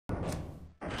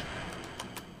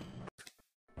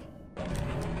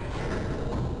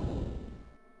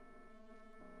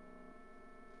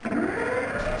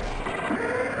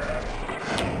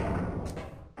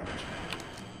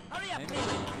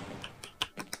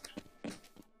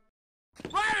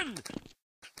Run!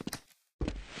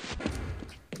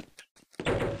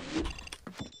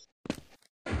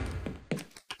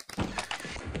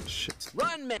 Shit.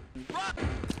 Run, man! Run!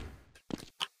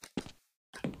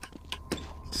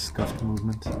 Scuffed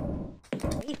movement.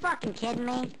 Are you fucking kidding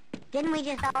me? Didn't we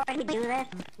just already do this?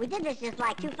 We did this just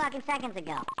like 2 fucking seconds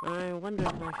ago. I wonder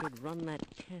if I should run that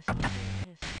test.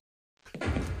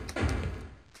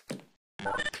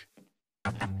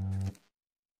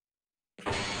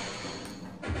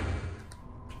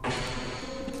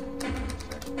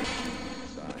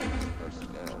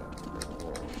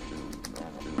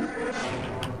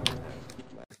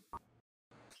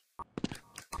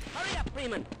 Hurry up,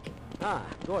 Freeman! Ah,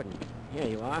 Gordon, here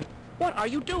you are. What are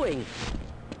you doing?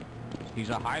 He's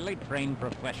a highly trained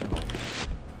professional.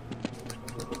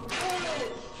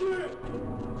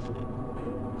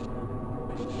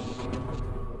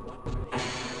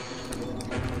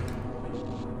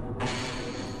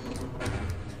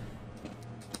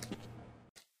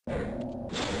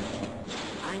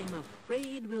 I'm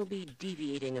afraid we'll be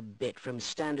deviating a bit from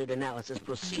standard analysis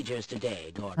procedures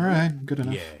today, Gordon. Alright, good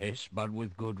enough. Yes, but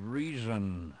with good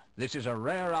reason. This is a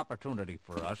rare opportunity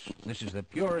for us. This is the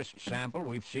purest sample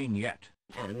we've seen yet.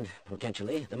 And,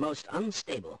 potentially, the most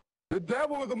unstable. The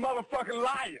devil is a motherfucking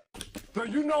liar. So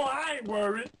you know I ain't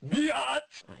worried.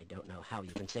 Biatch. I don't know how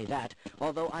you can say that,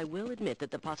 although I will admit that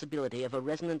the possibility of a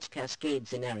resonance cascade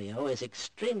scenario is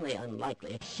extremely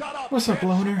unlikely. Shut up. What's up,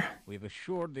 Loner? We've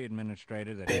assured the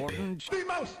administrator that Gordon...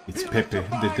 It's Pepe,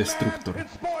 the Destructor.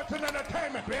 It's sports and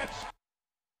entertainment, bitch.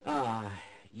 Ah,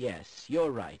 yes,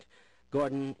 you're right.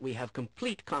 Gordon, we have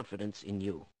complete confidence in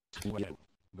you. Well,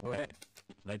 go ahead.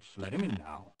 Let's let him in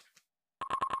now.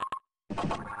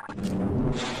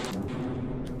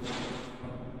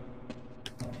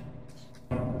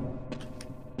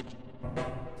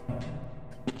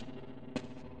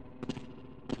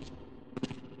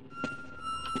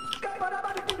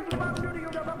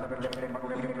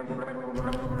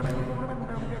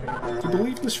 Do you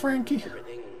believe this, Frankie?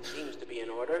 Everything seems to be in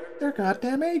order. They're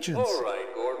goddamn agents. All right,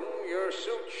 Gordon. Your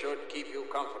suit should keep you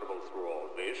comfortable through all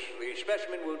this. The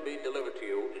specimen will be delivered to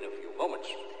you in a few moments.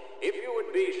 If you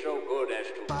would be so good as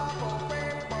to...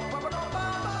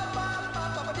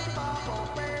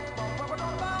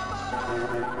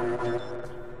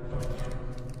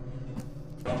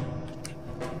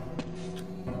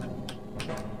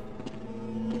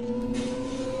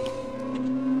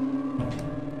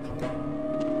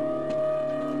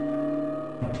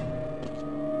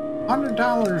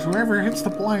 $100 whoever hits the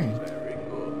plane. Very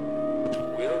good.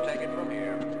 We'll take it from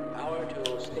here. Power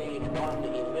to stage 1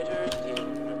 emitters in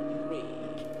 3,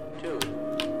 2,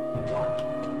 1.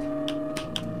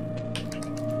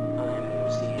 I'm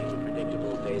seeing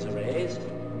predictable phase arrays.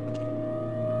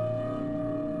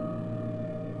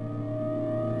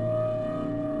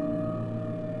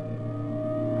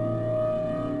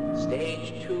 Stage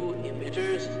 2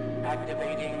 emitters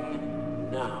activating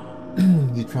now.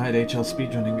 You tried HL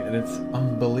speedrunning and it's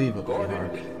unbelievably Gordon,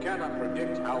 hard. we cannot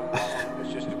predict how long the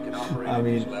system can operate I at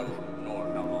mean, this level, nor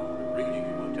how long the reading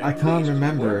will take. I can't Please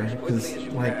remember, work as because, quickly as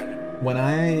you like, can. when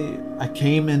I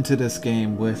came into this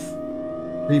game with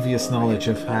previous knowledge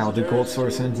of how the Gold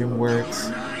Source engine works,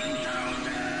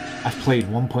 I've played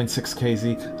 1.6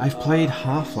 KZ, I've played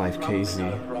Half-Life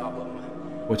KZ,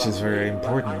 which is very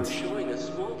important.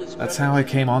 That's how I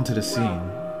came onto the scene,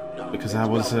 because I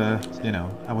was you know,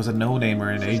 I was a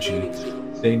no-namer in AG.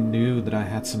 They knew that I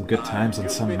had some good times on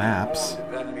some maps.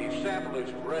 That the sample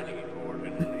is ready,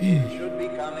 Gordon. It should be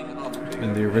coming up to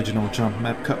In the original Jump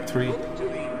Map Cup 3. to the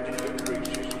delivery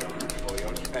system for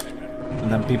your specimen.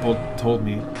 And then people told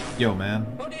me, yo man,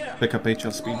 pick up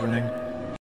HL speedrunning.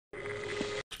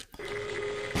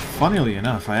 Funnily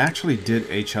enough, I actually did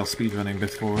HL speedrunning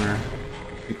before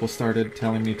people started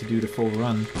telling me to do the full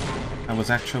run. I was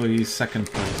actually second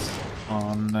place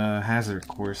on Hazard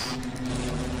course.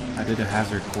 I did a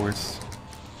Hazard course.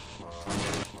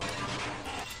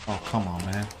 Oh, come on,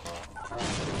 man.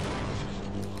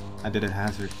 I did a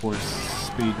Hazard course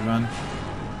speed run.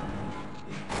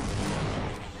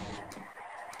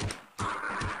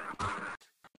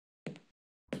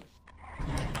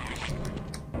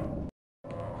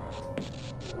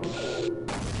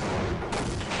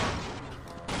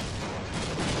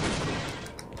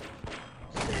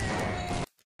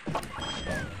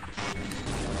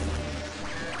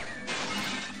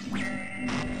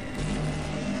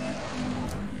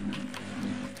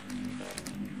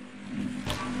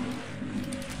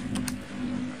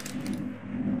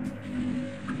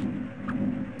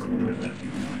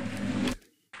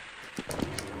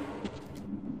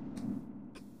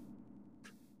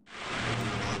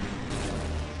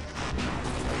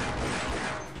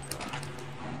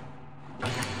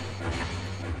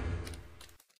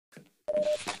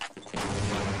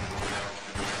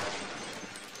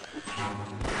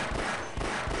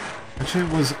 Actually,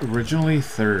 it was originally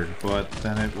 3rd, but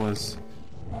then it was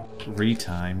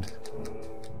retimed.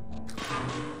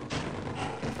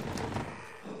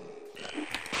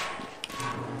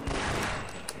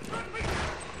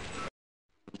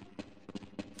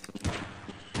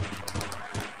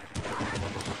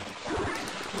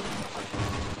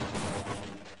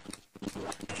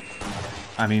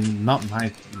 I mean, not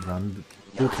my run,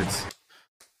 but Bookit's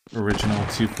original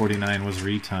 249 was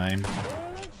retimed.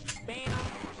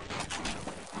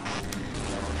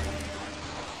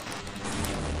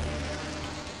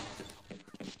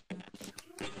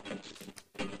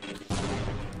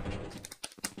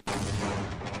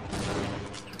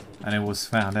 And it was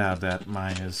found out that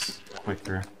mine is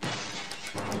quicker.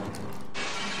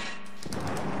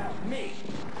 Help me!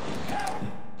 Help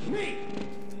me!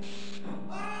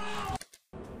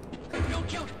 You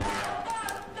killed.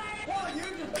 Why you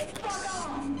just fuck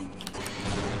off?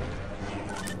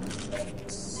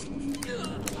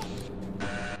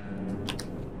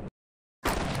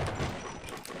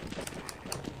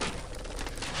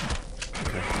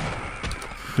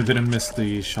 We didn't miss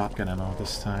the shotgun ammo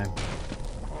this time.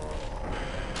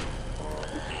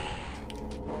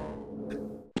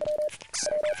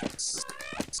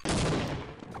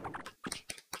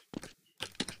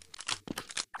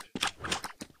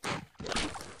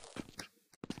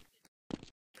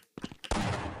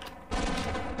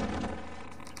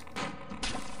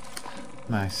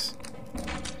 Nice.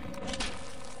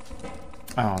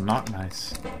 Oh, not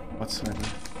nice whatsoever.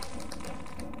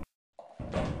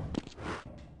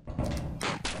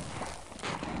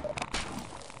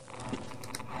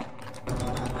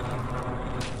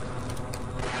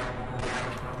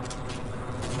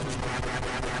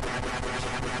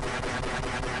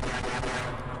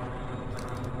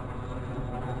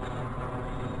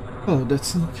 Hello,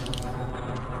 Dutson.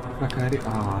 Fuck idea.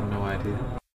 Oh, no idea.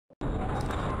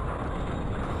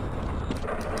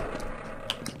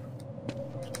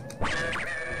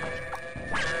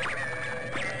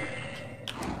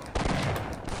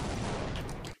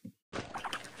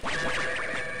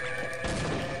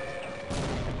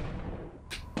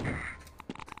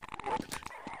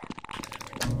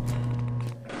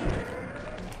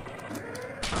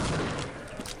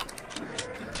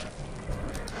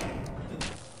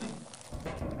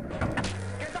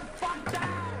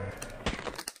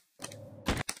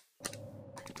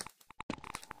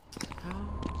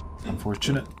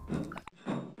 Unfortunate.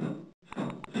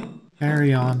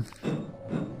 Carry on.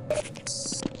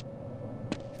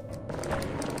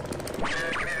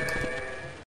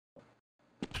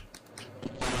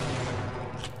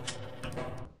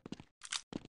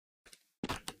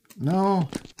 No.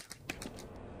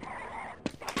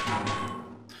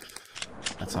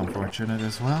 That's unfortunate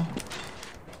as well.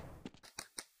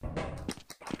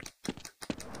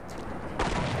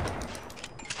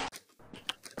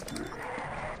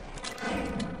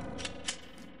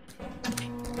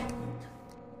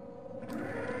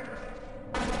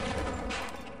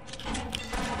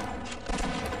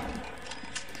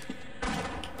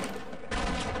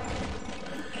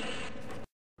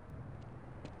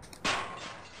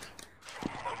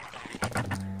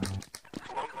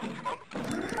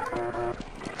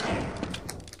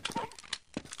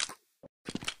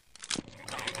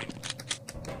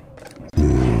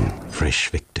 Fresh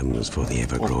victims for the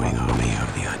ever-growing army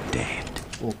of the undead.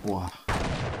 Oppa.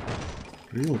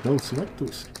 Real Dos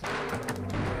Rectus.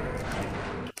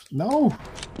 No!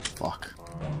 Fuck.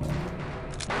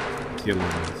 Kill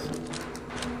us.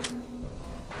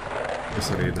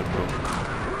 Sorry, that bro.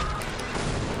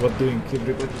 What doing,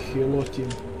 everybody? Hello, team.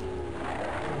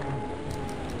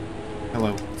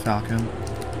 Hello, Falcon.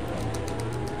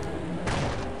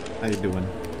 How you doing?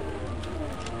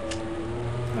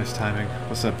 Nice timing.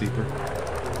 What's up, Deeper?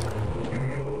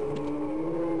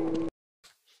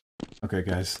 Okay,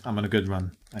 guys, I'm on a good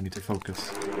run. I need to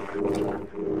focus.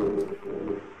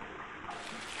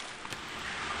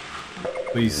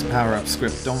 Please power up,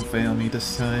 script. Don't fail me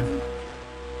this time.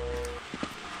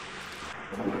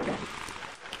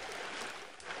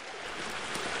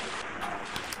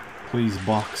 Please,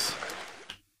 box.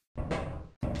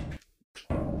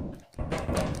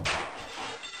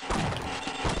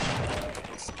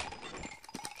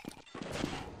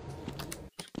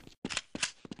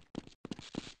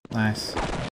 Nice.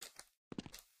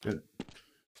 Good.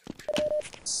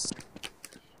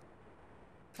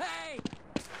 Hey!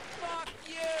 Fuck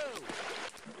you!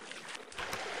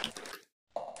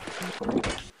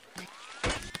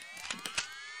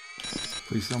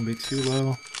 Please don't be too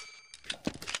low.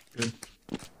 Good.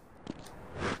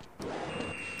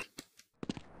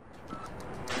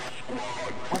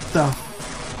 What the?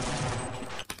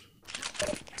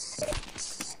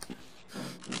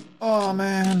 Oh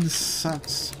man, this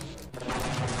sucks.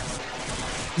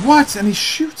 What? And he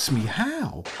shoots me?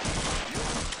 How?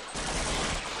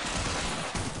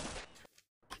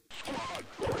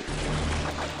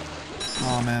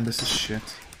 Oh man, this is shit.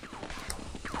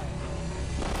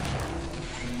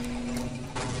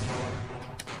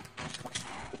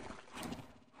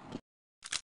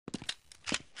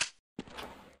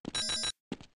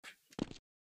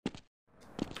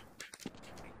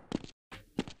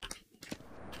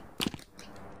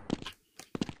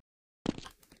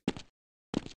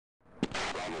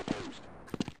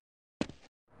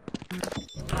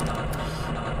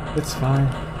 It's fine.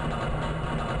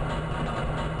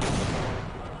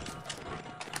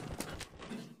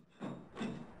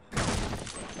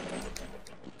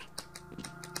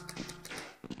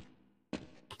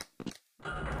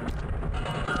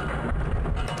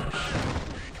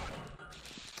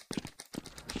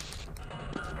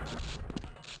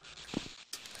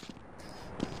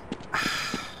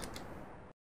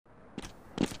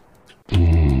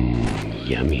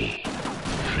 Yummy.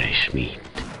 Fresh meat.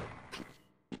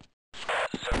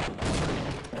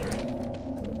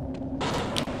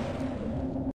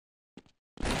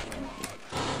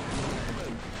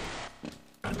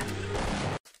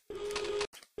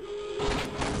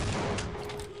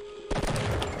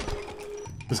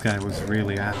 This guy was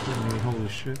really after me, holy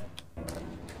shit.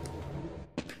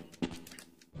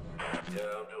 Yeah,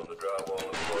 I'm doing the drywall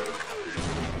and work.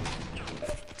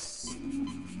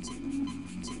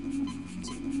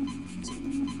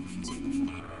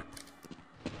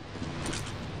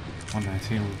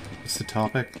 119, what's the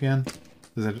topic again?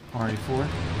 Is it RE4?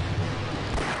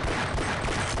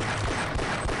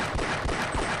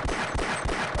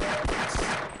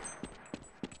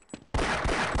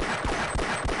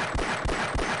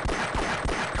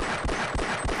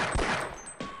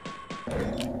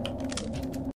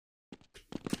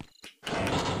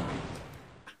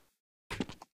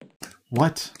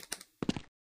 What?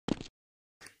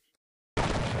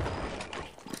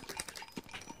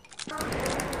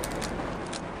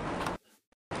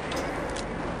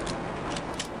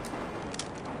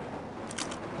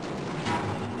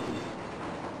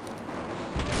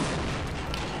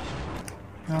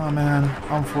 Oh man,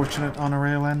 unfortunate on a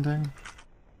rail ending.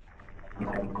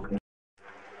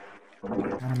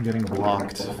 I'm getting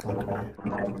blocked. Fuck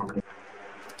me.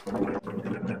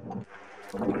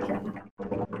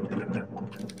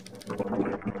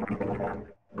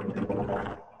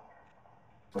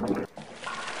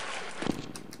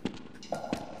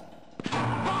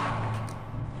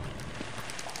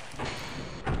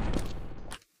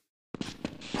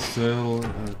 Still a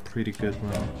pretty good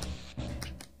run.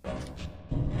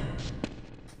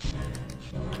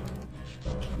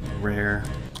 Rare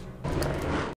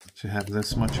to have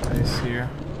this much pace here.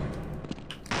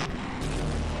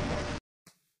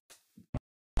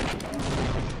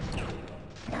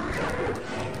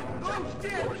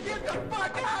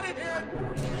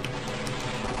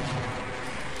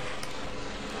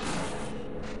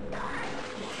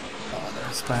 Oh,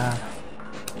 that's bad.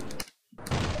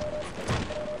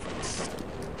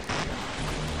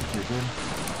 You're good.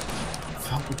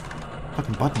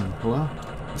 Fucking button, hello?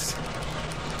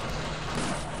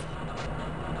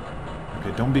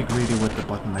 Okay, don't be greedy with the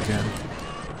button again.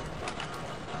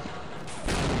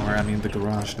 Or I mean the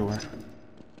garage door.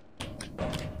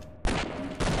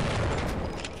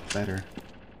 Better.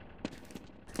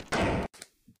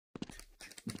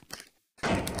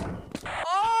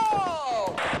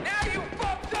 Oh! Now you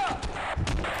fucked up!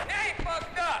 Now you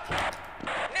fucked up!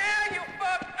 Now you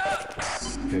fucked up!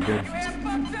 Okay, good. You have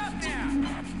fucked up now!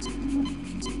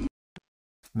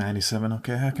 97,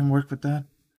 okay, I can work with that.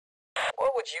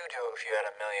 What would you do if you had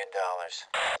 $1 million?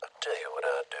 I'll tell you what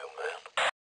I'd do,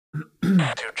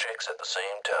 man. 2 chicks at the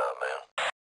same time, man.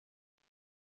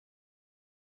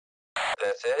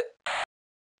 That's it?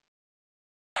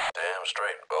 Damn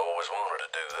straight. Always wanted to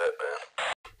do that, man.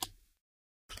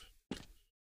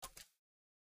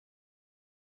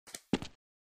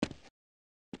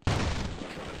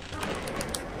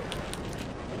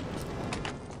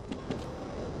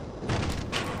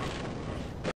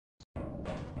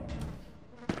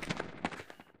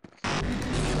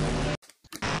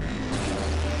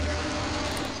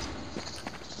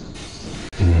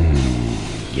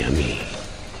 Yummy.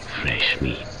 Fresh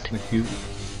meat. Thank you.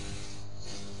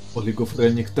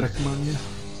 Oligofrenik Trackmania.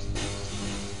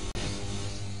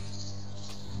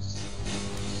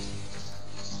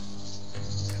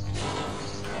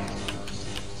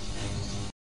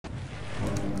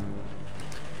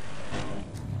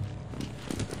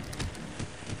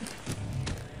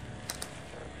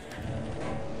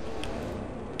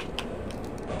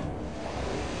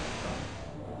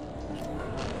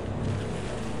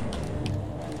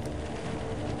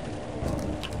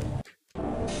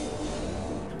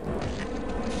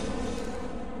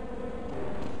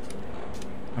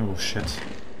 shit.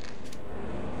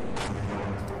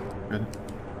 Good.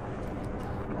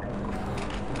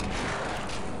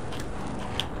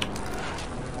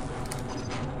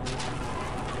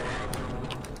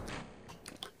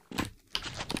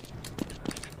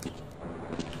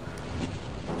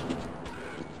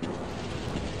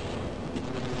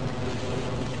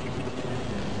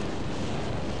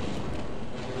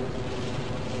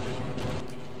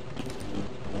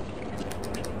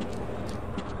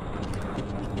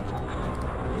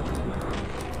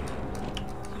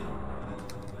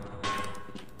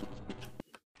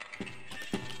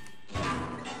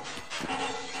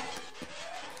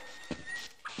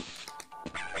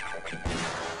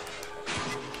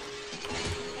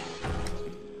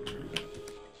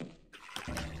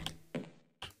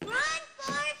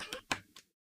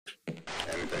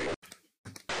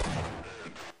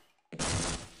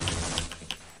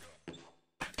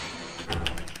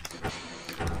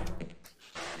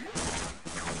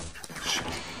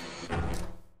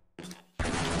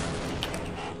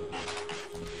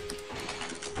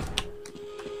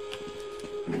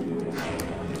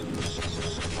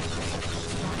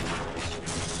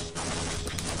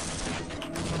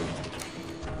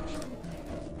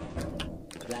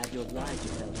 Glad you obliged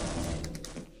yourself.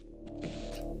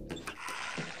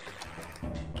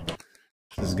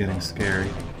 This is getting scary.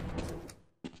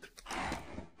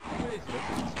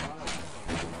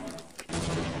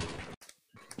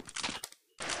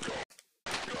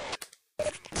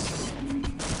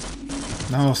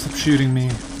 No, stop shooting me.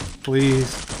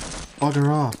 Please. Bugger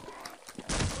off.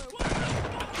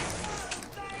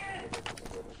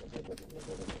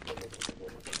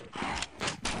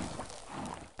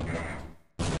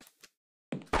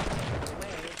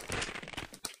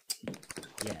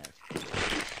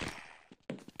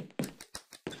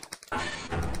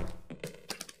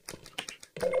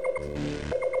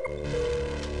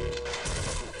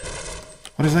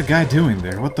 What is that guy doing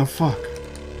there? What the fuck?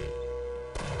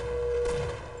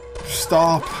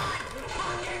 Stop!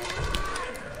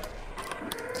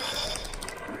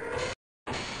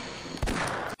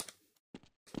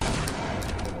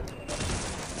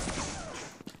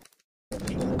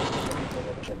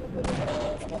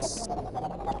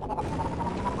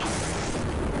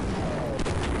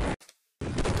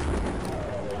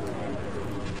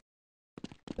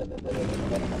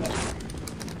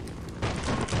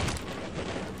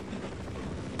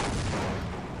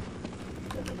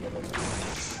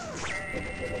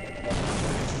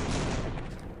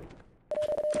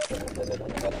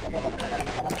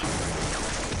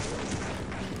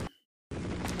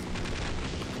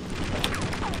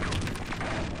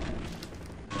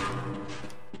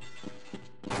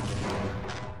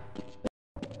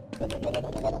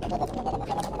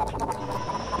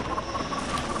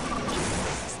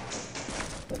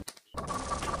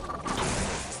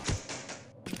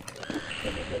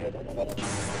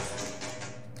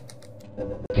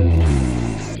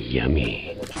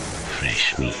 Yummy.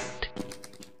 Fresh meat.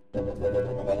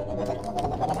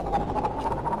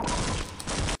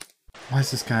 Why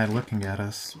is this guy looking at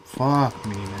us? Fuck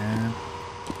me, man.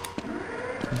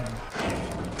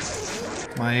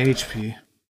 My HP.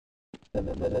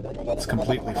 It's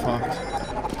completely fucked.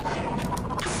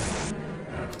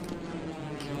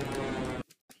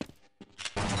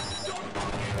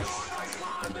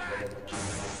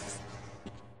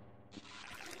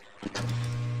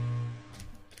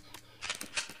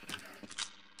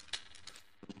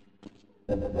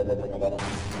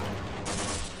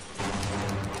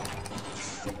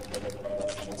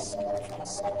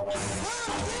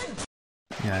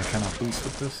 Yeah, I cannot boost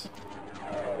with this.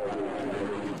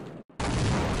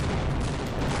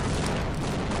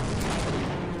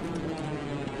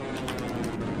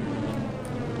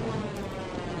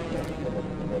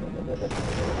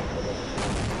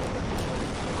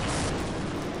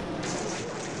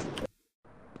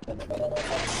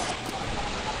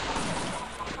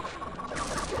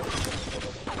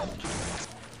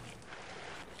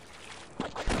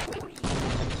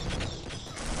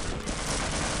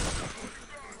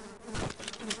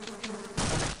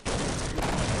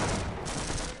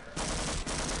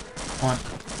 One,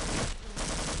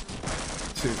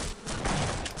 two,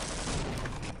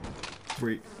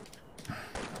 three,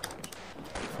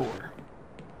 four,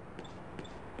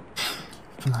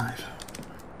 5,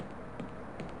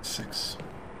 6.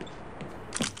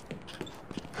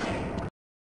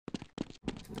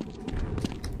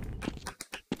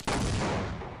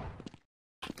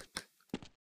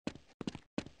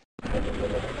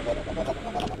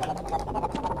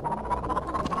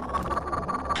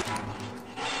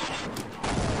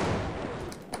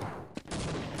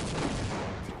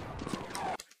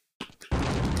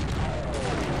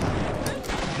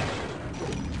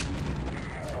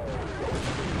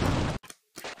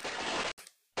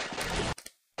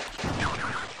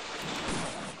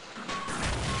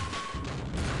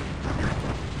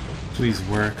 Please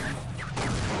work.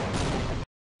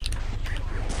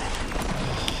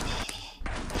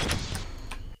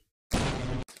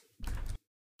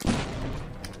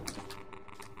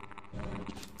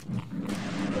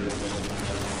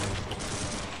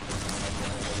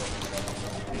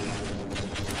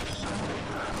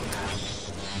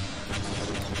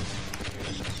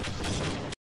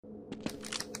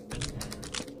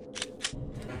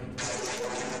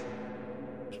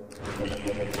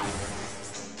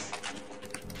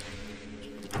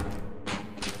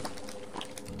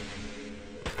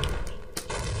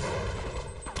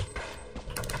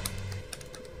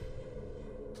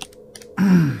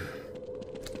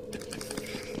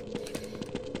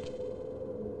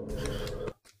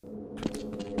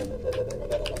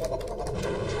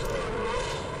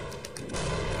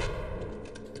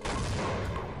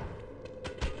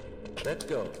 Let's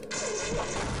go.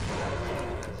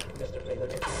 Mr.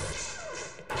 Favorite.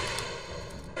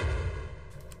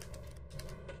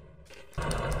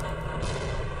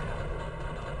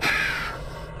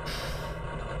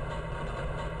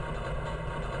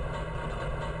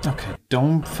 Okay,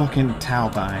 don't fucking towel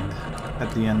bind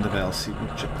at the end of LC,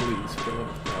 would you please, for the love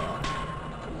of God.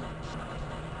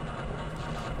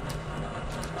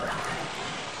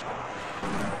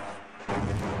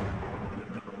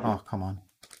 Oh, come on.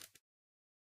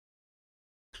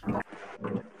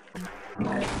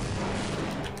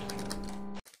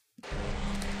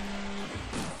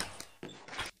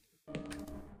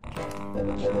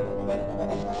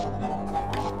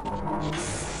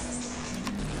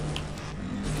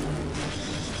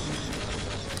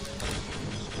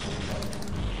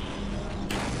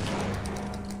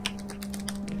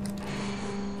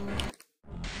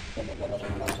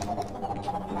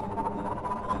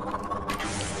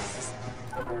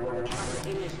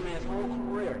 In this man's whole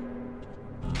career.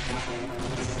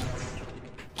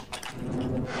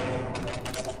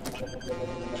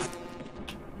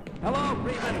 Hello,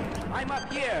 Freeman. I'm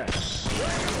up here.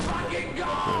 Where you fucking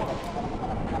go?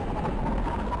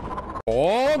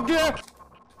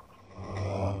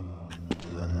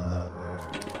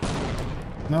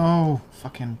 No,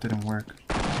 fucking didn't work.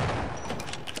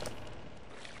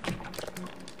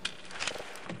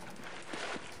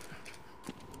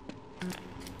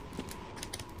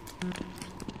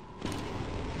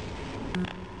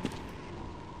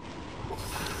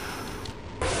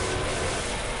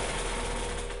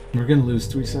 We're gonna lose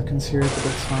 3 seconds here, but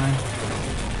that's fine.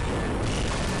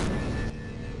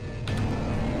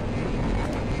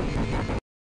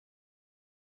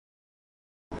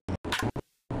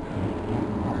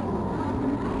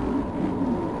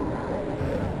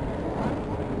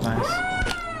 Nice.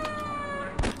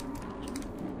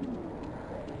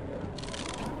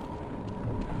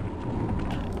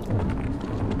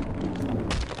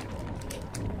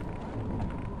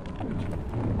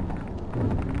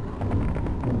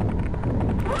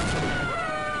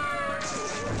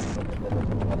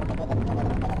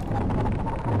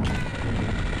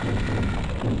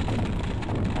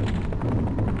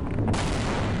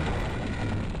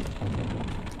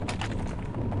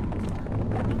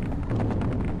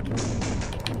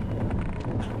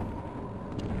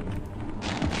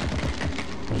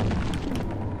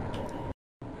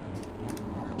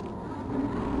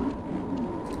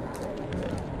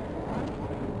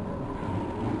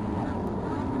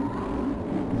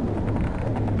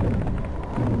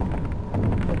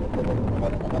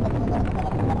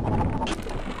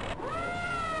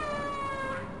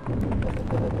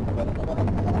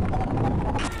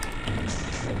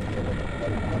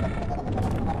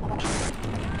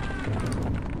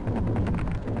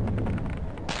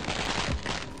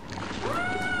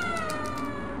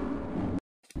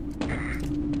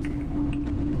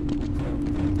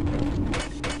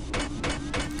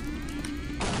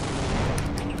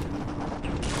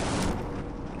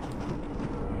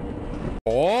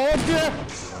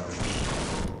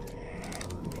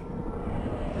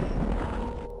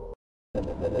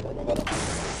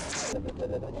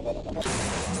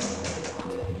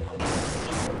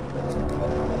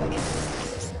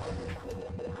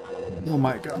 Oh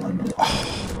my god.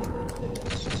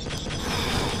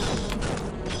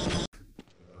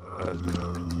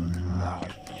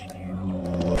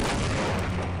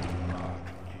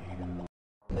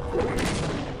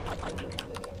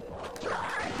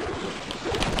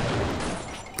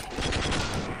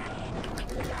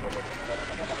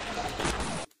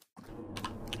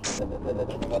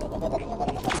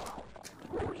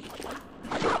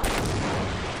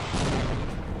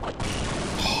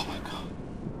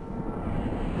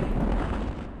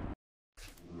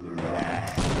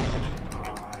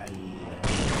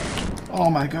 Oh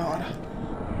my god.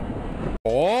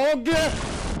 Dog!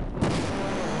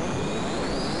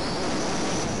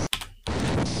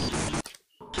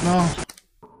 No.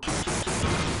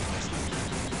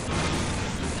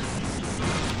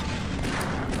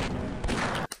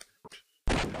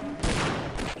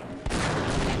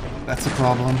 That's a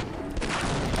problem.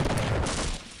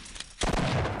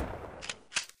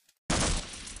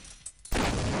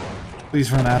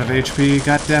 Please run out of HP.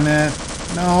 God damn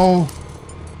it. No.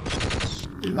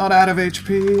 He's not out of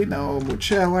HP. No,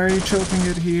 Muchel, why are you choking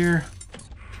it here?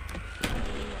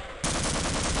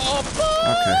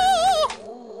 Okay.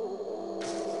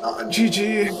 Oh,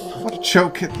 GG. What a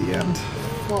choke at the end.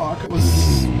 Fuck, it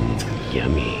was...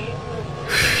 Yummy.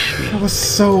 I was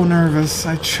so nervous.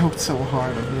 I choked so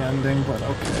hard at the ending, but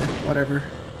okay, whatever.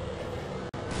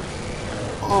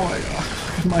 Oh my god,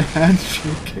 look at my hand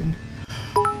shaking.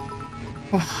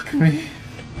 Fuck me.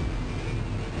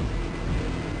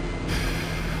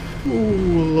 Oh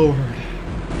lord.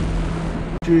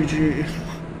 GG.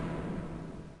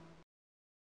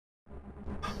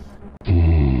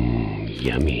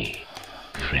 Yummy.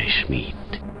 Fresh meat.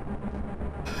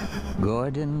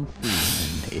 Gordon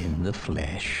Freeman in the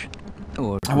flesh.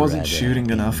 Or I wasn't rather, shooting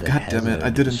in enough. the God damn it, I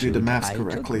hazard didn't do the suit, math I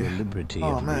correctly. took the liberty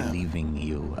Oh of man. relieving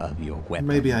you of your weapons.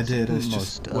 Maybe I did, it's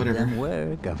just Most whatever. of them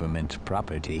were government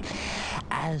property.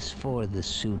 As for the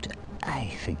suit, I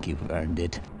think you've earned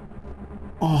it.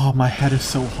 Oh, my head is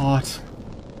so hot.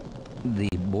 The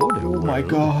border Oh my world,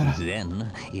 god.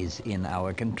 then, is in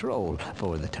our control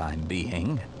for the time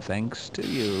being, thanks to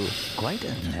you. Quite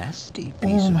a nasty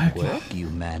piece Oh my of work god. you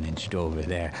managed over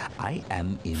there. I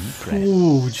am impressed.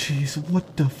 Oh jeez,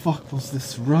 what the fuck was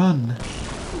this run?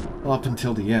 Well, up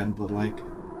until the end, but like...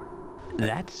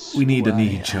 That's we need a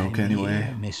knee why choke I'm anyway.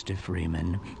 here, Mr.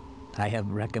 Freeman. I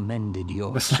have recommended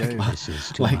your It's like,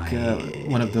 services to like my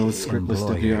one of those scriptless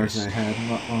employers. WRs I had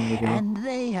not long ago. And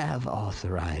they have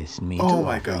authorized me Oh to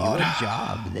my offer god. you a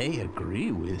job. They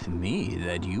agree with me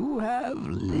that you have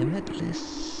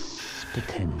limitless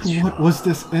potential. What was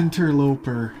this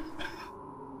interloper?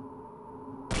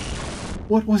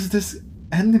 What was this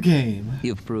endgame?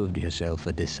 You've proved yourself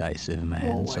a decisive man,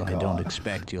 Oh my so I God. don't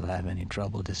expect you'll have any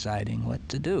trouble deciding what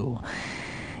to do.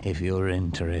 If you're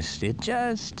interested,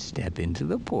 just step into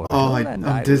the portal, Oh, and I'm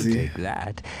I dizzy. will take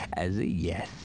that as a yes.